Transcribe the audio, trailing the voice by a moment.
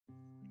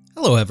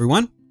Hello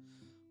everyone!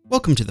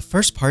 Welcome to the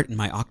first part in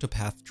my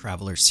Octopath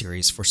Traveler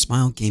series for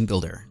Smile Game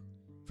Builder.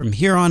 From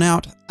here on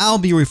out, I'll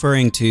be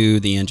referring to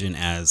the engine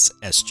as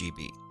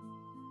SGB.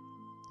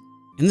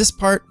 In this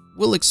part,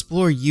 we'll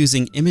explore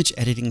using image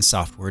editing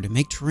software to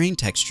make terrain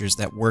textures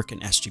that work in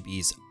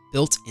SGB's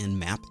built-in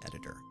map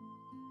editor.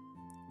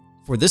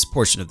 For this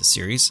portion of the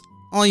series,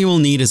 all you will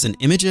need is an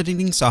image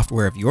editing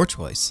software of your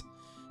choice,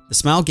 the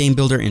Smile Game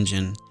Builder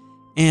engine,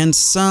 and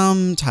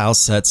some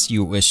tilesets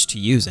you wish to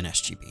use in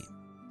SGB.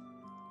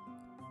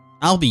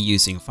 I'll be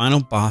using Final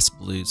Boss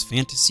Blues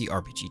Fantasy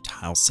RPG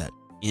tileset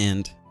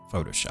and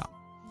Photoshop.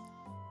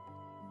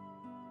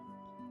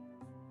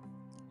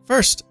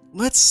 First,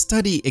 let's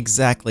study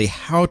exactly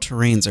how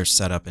terrains are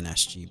set up in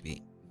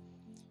SGB.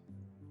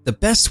 The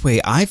best way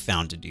I've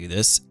found to do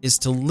this is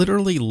to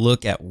literally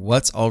look at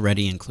what's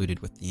already included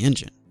with the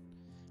engine.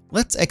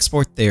 Let's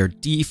export their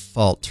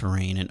default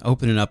terrain and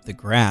open up the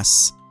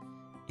grass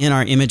in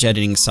our image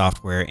editing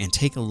software and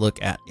take a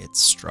look at its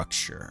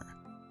structure.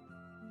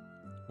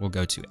 We'll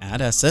go to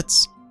Add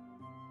Assets,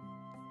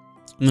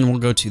 and then we'll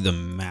go to the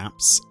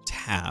Maps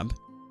tab,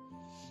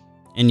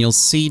 and you'll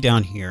see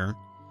down here,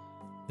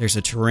 there's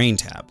a Terrain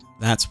tab.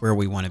 That's where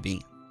we want to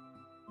be.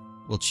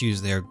 We'll choose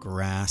their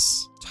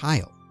grass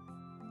tile.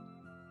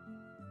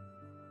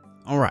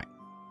 All right,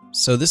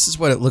 so this is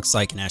what it looks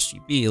like in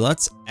SGB.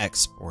 Let's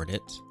export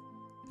it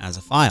as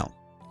a file.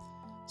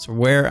 So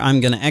where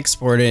I'm going to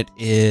export it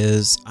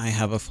is, I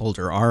have a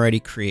folder already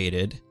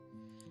created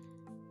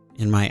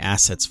in my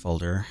Assets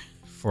folder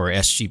for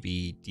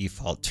SGB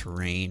default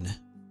terrain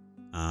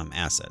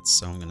assets.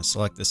 So I'm going to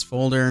select this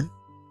folder,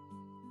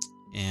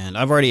 and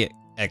I've already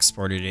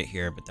exported it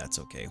here, but that's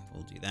okay.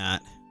 We'll do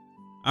that.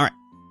 All right.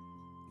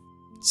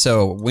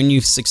 So when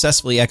you've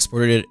successfully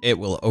exported it, it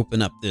will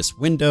open up this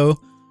window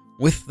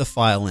with the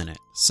file in it.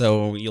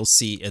 So you'll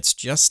see it's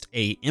just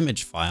a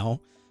image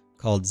file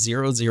called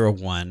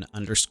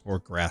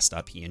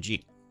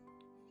 001_grass.png.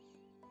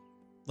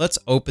 Let's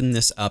open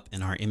this up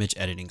in our image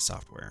editing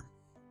software.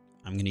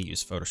 I'm going to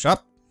use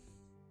Photoshop.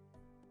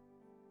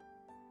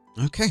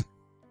 Okay,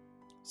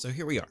 so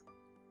here we are.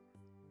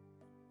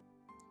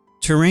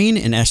 Terrain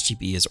in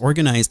SGB is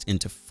organized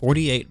into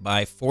 48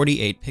 by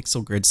 48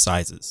 pixel grid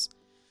sizes.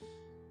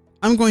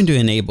 I'm going to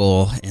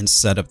enable and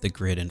set up the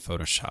grid in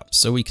Photoshop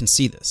so we can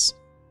see this.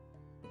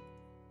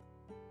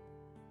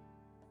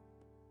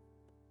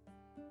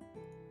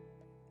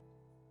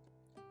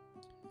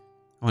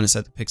 I want to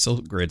set the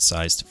pixel grid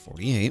size to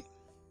 48.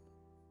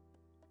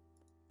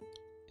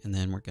 And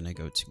then we're going to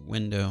go to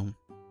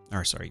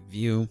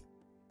View,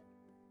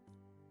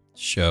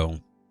 Show,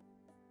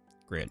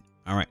 Grid.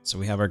 All right, so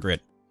we have our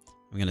grid.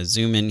 I'm going to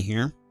zoom in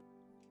here.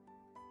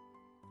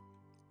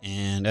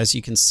 And as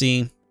you can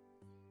see,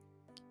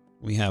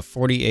 we have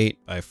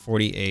 48 by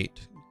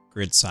 48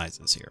 grid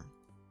sizes here.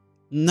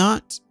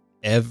 Not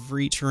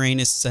every terrain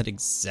is set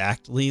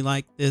exactly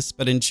like this,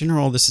 but in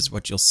general, this is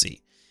what you'll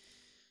see.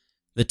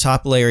 The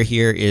top layer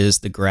here is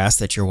the grass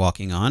that you're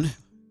walking on.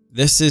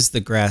 This is the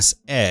grass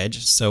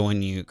edge, so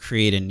when you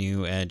create a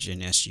new edge in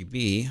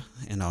SGB,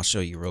 and I'll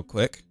show you real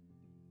quick,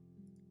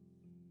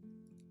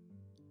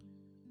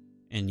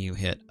 and you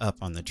hit up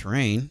on the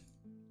terrain,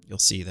 you'll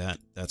see that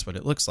that's what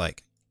it looks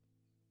like.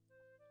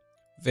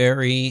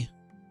 Very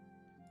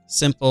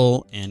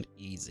simple and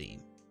easy.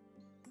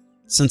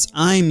 Since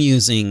I'm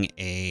using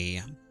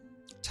a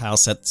tile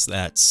set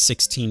that's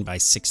 16 by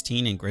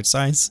 16 in grid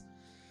size,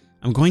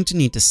 I'm going to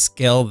need to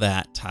scale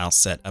that tile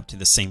set up to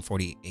the same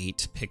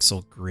 48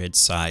 pixel grid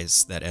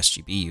size that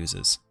SGB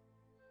uses.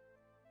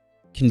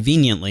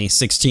 Conveniently,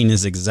 16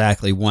 is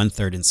exactly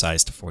 1/3 in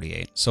size to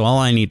 48. So all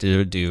I need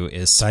to do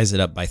is size it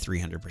up by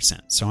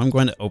 300%. So I'm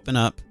going to open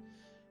up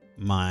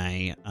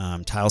my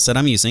tile set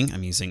I'm using.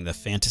 I'm using the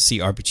Fantasy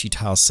RPG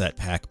tile set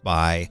pack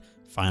by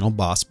Final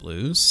Boss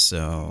Blues.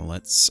 So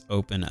let's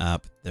open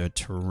up the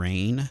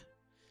terrain.png,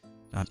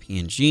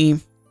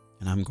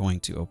 and I'm going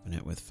to open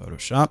it with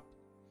Photoshop.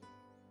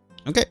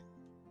 Okay,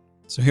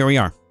 so here we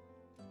are.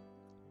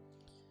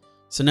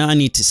 So now I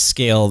need to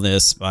scale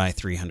this by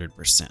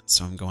 300%.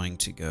 So I'm going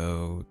to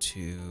go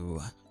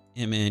to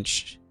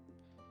image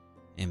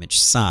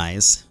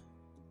size,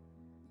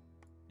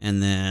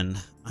 and then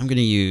I'm going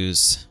to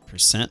use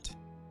percent.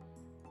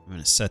 I'm going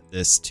to set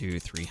this to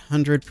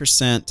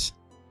 300%.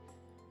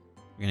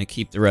 I'm going to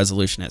keep the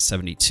resolution at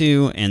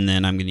 72, and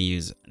then I'm going to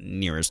use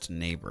nearest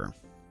neighbor.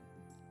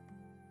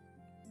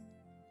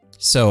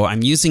 So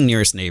I'm using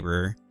nearest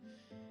neighbor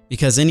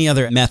because any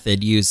other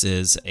method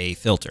uses a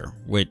filter,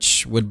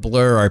 which would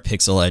blur our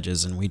pixel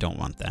edges, and we don't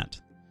want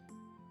that.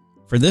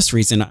 For this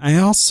reason, I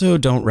also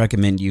don't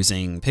recommend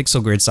using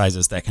pixel grid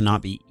sizes that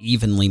cannot be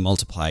evenly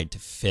multiplied to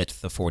fit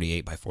the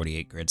 48 by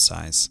 48 grid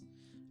size.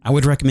 I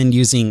would recommend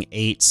using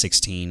 8,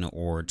 16,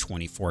 or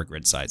 24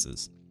 grid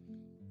sizes,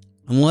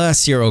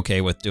 unless you're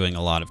okay with doing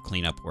a lot of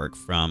cleanup work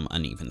from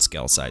uneven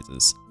scale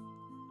sizes.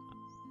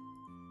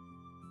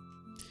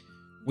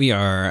 We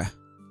are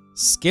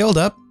scaled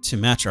up to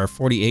match our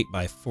 48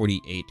 by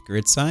 48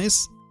 grid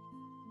size.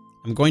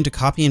 I'm going to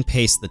copy and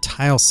paste the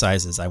tile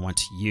sizes I want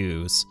to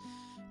use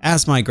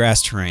as my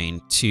grass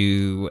terrain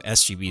to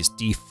SGB's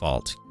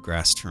default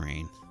grass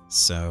terrain.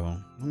 So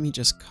let me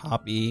just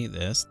copy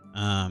this.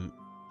 I'm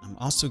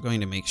also going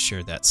to make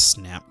sure that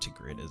snap to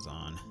grid is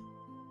on.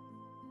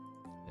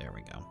 There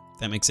we go.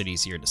 That makes it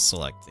easier to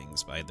select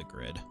things by the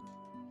grid.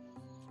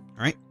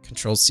 All right,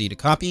 Control C to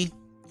copy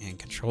and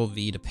Control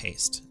V to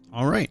paste.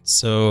 All right,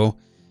 so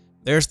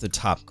there's the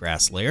top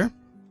grass layer.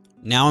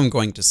 Now I'm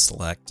going to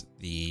select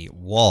the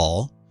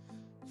wall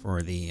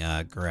for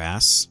the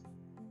grass.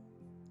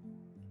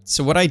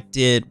 So what I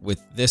did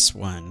with this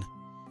one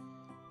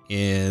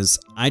is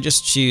I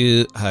just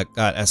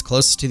got as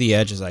close to the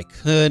edge as I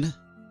could,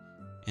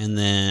 and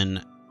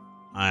then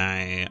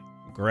I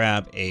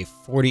grab a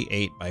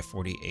 48 by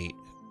 48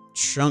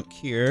 chunk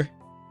here,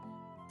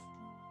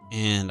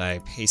 and I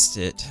paste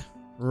it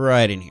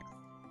right in here.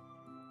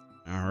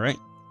 All right,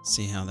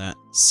 see how that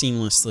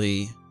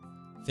seamlessly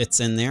fits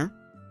in there.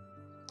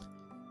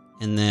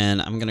 And then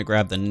I'm gonna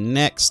grab the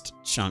next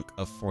chunk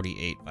of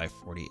 48 by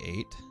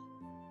 48.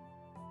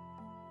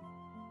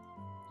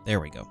 There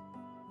we go.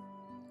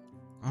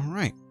 All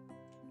right.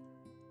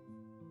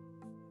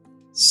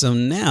 So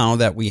now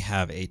that we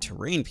have a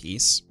terrain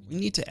piece, we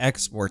need to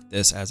export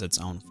this as its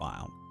own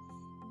file.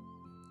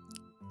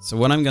 So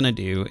what I'm gonna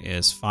do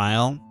is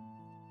File,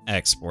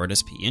 Export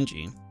as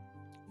PNG.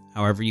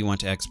 However you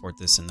want to export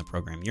this in the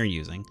program you're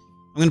using.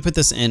 I'm gonna put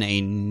this in a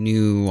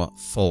new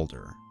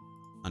folder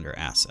under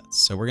Assets.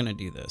 So we're gonna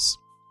do this.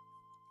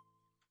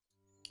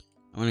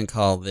 I'm gonna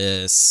call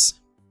this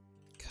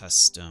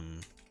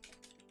Custom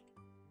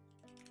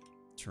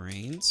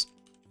Terrains.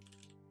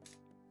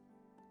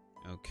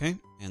 Okay,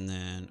 and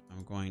then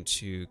I'm going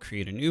to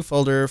create a new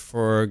folder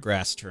for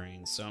grass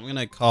terrain. So I'm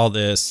gonna call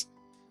this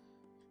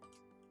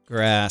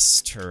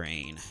Grass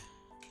Terrain.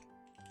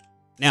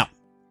 Now,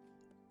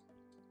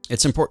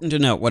 it's important to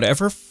note,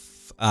 whatever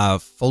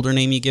folder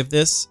name you give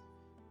this,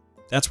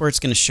 that's where it's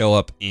going to show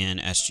up in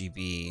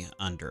SGB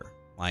under.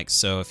 Like,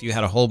 so if you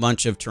had a whole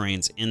bunch of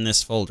terrains in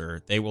this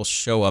folder, they will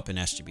show up in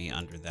SGB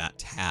under that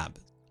tab.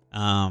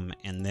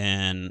 And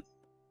then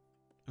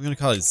I'm going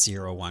to call it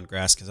 01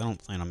 grass because I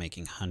don't plan on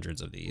making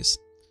hundreds of these.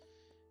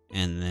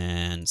 And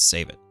then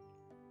save it.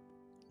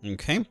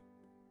 Okay.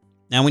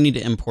 Now we need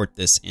to import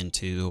this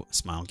into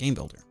Smile Game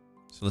Builder.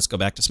 So let's go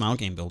back to Smile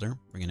Game Builder.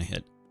 We're going to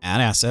hit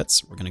Add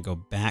Assets. We're going to go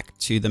back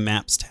to the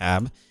Maps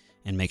tab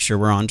and make sure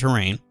we're on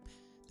Terrain.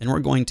 Then we're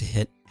going to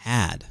hit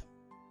Add.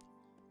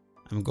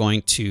 I'm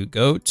going to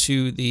go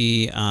to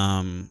the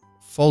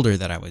folder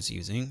that I was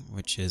using,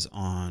 which is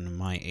on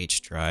my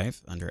H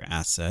drive under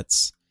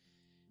Assets.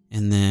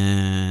 And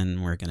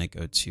then we're going to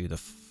go to the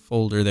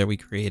folder that we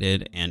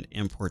created and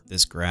import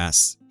this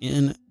grass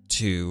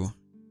into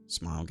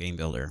Smile Game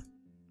Builder.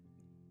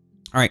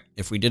 All right,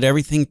 if we did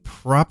everything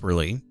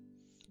properly,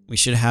 we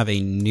should have a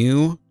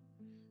new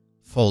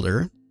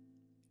folder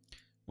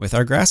with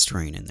our grass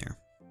terrain in there.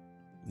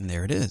 And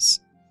there it is.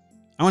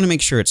 I want to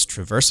make sure it's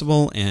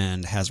traversable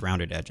and has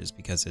rounded edges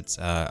because it's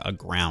a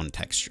ground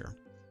texture.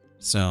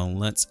 So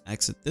let's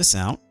exit this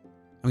out.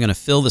 I'm going to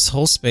fill this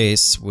whole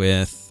space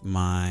with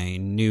my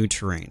new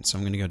terrain. So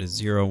I'm going to go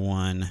to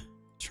 01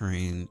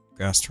 terrain,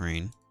 grass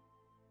terrain,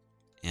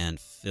 and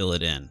fill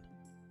it in.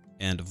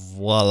 And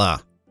voila,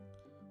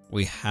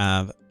 we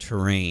have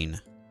terrain.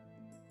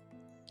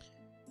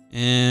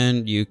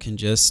 And you can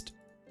just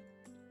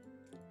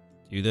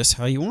do this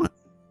how you want.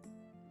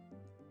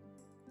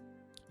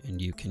 And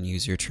you can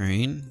use your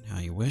terrain how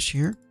you wish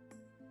here.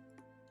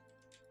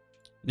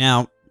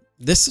 Now,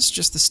 this is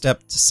just the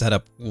step to set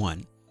up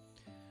one.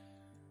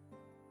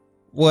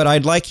 What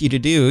I'd like you to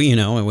do, you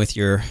know, with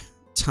your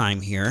time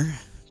here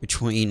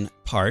between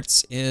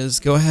parts is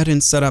go ahead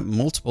and set up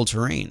multiple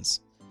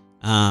terrains.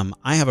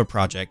 I have a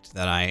project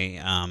that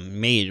I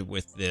made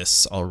with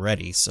this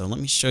already, so let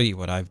me show you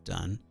what I've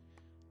done.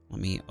 Let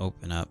me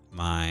open up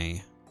my,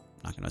 I'm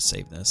not going to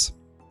save this.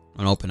 I'm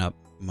going to open up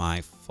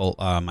my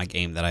my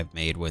game that I've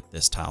made with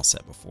this tile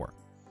set before.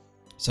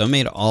 So I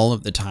made all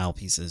of the tile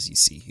pieces you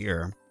see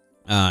here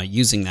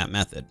using that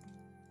method.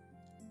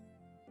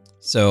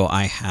 So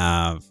I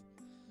have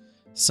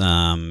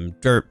some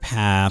dirt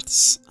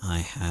paths, I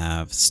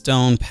have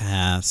stone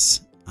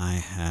paths, I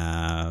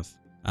have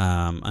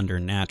under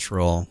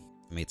natural,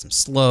 I made some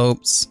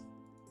slopes,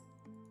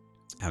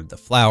 I have the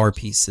flower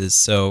pieces.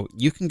 So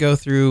you can go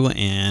through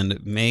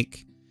and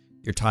make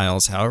your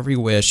tiles however you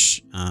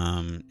wish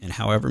and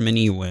however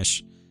many you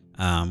wish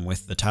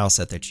with the tile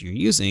set that you're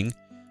using.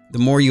 The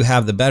more you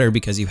have, the better,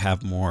 because you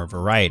have more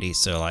variety.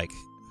 So like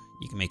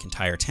you can make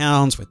entire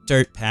towns with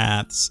dirt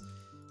paths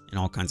and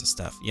all kinds of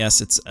stuff.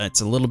 Yes, it's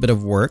a little bit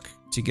of work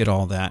to get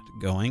all that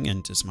going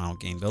into Smile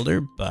Game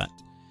Builder, but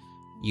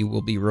you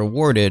will be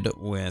rewarded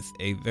with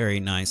a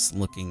very nice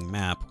looking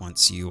map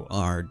once you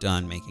are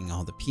done making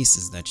all the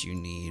pieces that you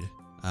need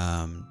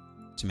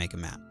to make a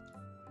map.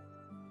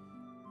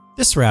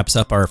 This wraps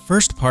up our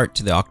first part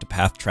to the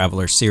Octopath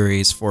Traveler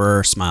series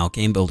for Smile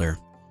Game Builder.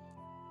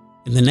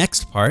 In the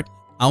next part,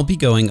 I'll be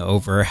going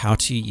over how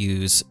to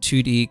use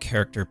 2D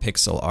character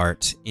pixel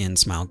art in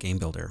Smile Game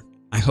Builder.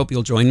 I hope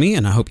you'll join me,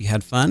 and I hope you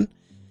had fun.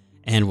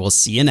 and we'll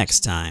see you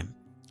next time.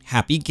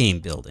 Happy game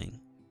building!